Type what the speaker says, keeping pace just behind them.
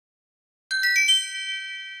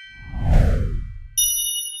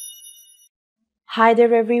Hi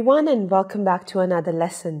there everyone and welcome back to another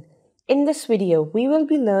lesson. In this video, we will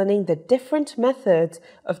be learning the different methods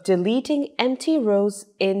of deleting empty rows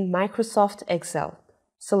in Microsoft Excel.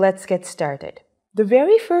 So let's get started. The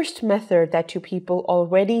very first method that you people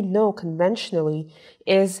already know conventionally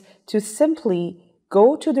is to simply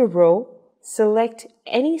go to the row, select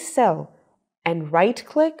any cell and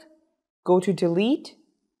right-click, go to delete,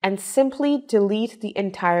 and simply delete the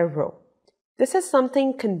entire row. This is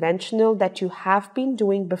something conventional that you have been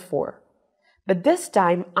doing before. But this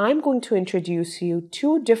time, I'm going to introduce you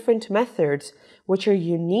two different methods which are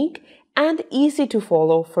unique and easy to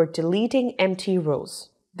follow for deleting empty rows.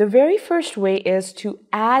 The very first way is to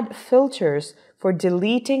add filters for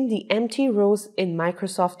deleting the empty rows in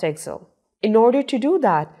Microsoft Excel. In order to do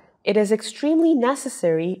that, it is extremely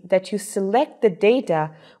necessary that you select the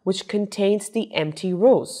data which contains the empty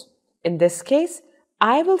rows. In this case,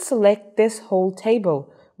 I will select this whole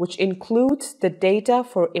table, which includes the data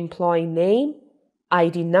for employee name,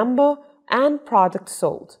 ID number, and product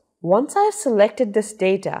sold. Once I've selected this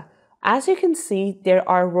data, as you can see, there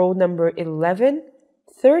are row number 11,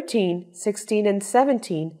 13, 16, and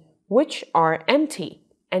 17, which are empty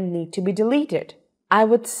and need to be deleted. I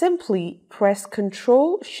would simply press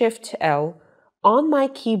Ctrl Shift L on my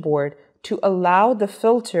keyboard to allow the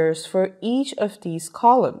filters for each of these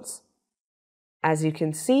columns. As you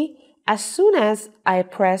can see, as soon as I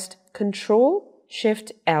pressed Ctrl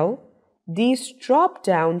Shift L, these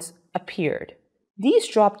drop-downs appeared. These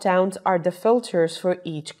drop-downs are the filters for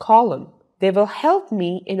each column. They will help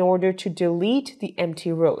me in order to delete the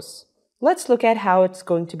empty rows. Let's look at how it's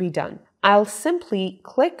going to be done. I'll simply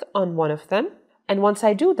click on one of them, and once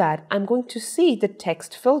I do that, I'm going to see the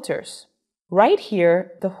text filters. Right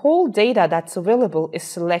here, the whole data that's available is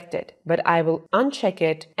selected, but I will uncheck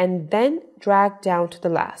it and then drag down to the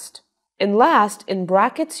last. In last, in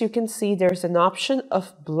brackets, you can see there's an option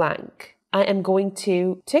of blank. I am going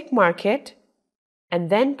to tick mark it and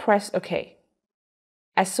then press OK.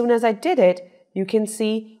 As soon as I did it, you can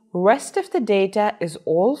see rest of the data is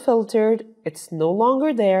all filtered. It's no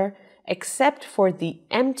longer there except for the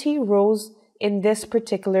empty rows in this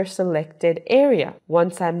particular selected area.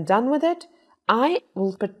 Once I'm done with it, I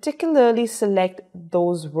will particularly select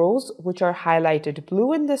those rows which are highlighted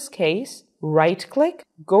blue in this case, right-click,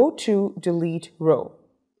 go to delete row.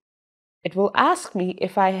 It will ask me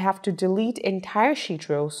if I have to delete entire sheet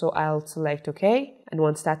row, so I'll select OK. And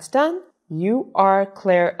once that's done, you are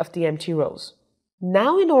clear of the empty rows.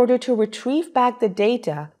 Now in order to retrieve back the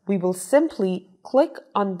data, we will simply click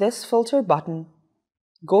on this filter button,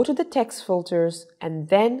 go to the text filters, and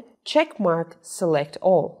then check mark select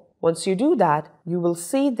all. Once you do that, you will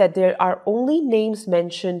see that there are only names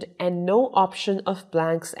mentioned and no option of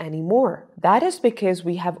blanks anymore. That is because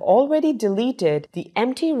we have already deleted the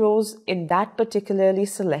empty rows in that particularly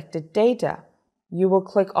selected data. You will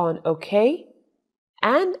click on OK,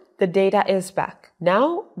 and the data is back.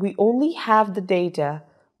 Now we only have the data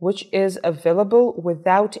which is available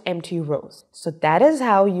without empty rows. So that is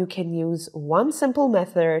how you can use one simple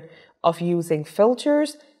method of using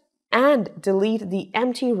filters and delete the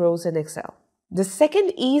empty rows in Excel. The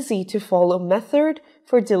second easy to follow method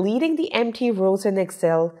for deleting the empty rows in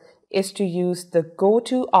Excel is to use the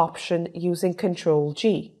GoTo option using Ctrl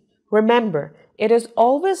G. Remember, it is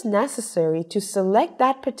always necessary to select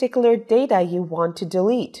that particular data you want to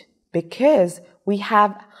delete because we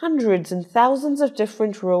have hundreds and thousands of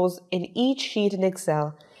different rows in each sheet in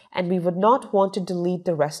Excel and we would not want to delete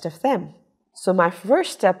the rest of them. So my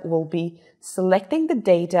first step will be selecting the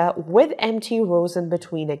data with empty rows in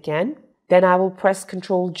between again. Then I will press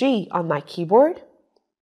Ctrl G on my keyboard,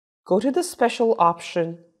 go to the special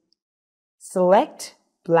option, select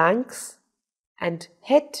blanks, and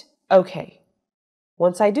hit OK.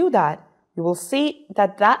 Once I do that, you will see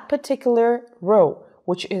that that particular row,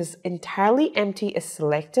 which is entirely empty, is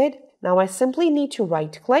selected. Now I simply need to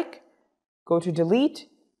right-click, go to delete,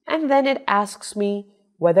 and then it asks me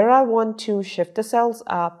whether I want to shift the cells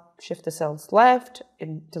up, shift the cells left,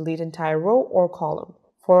 and delete entire row or column.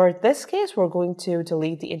 For this case, we're going to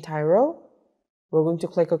delete the entire row. We're going to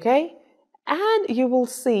click OK, and you will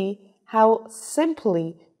see how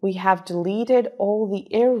simply we have deleted all the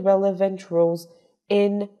irrelevant rows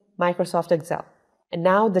in Microsoft Excel. And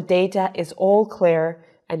now the data is all clear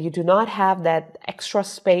and you do not have that extra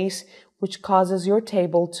space which causes your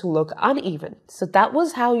table to look uneven. So that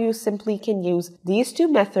was how you simply can use these two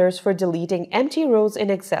methods for deleting empty rows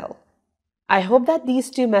in Excel. I hope that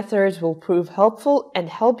these two methods will prove helpful and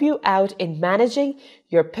help you out in managing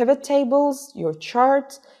your pivot tables, your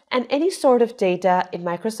charts, and any sort of data in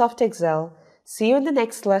Microsoft Excel. See you in the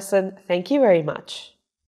next lesson. Thank you very much.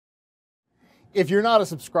 If you're not a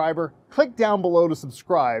subscriber, click down below to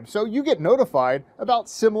subscribe so you get notified about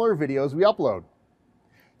similar videos we upload.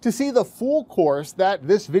 To see the full course that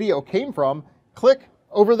this video came from, click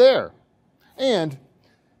over there. And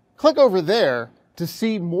click over there to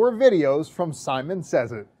see more videos from Simon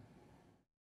Says It.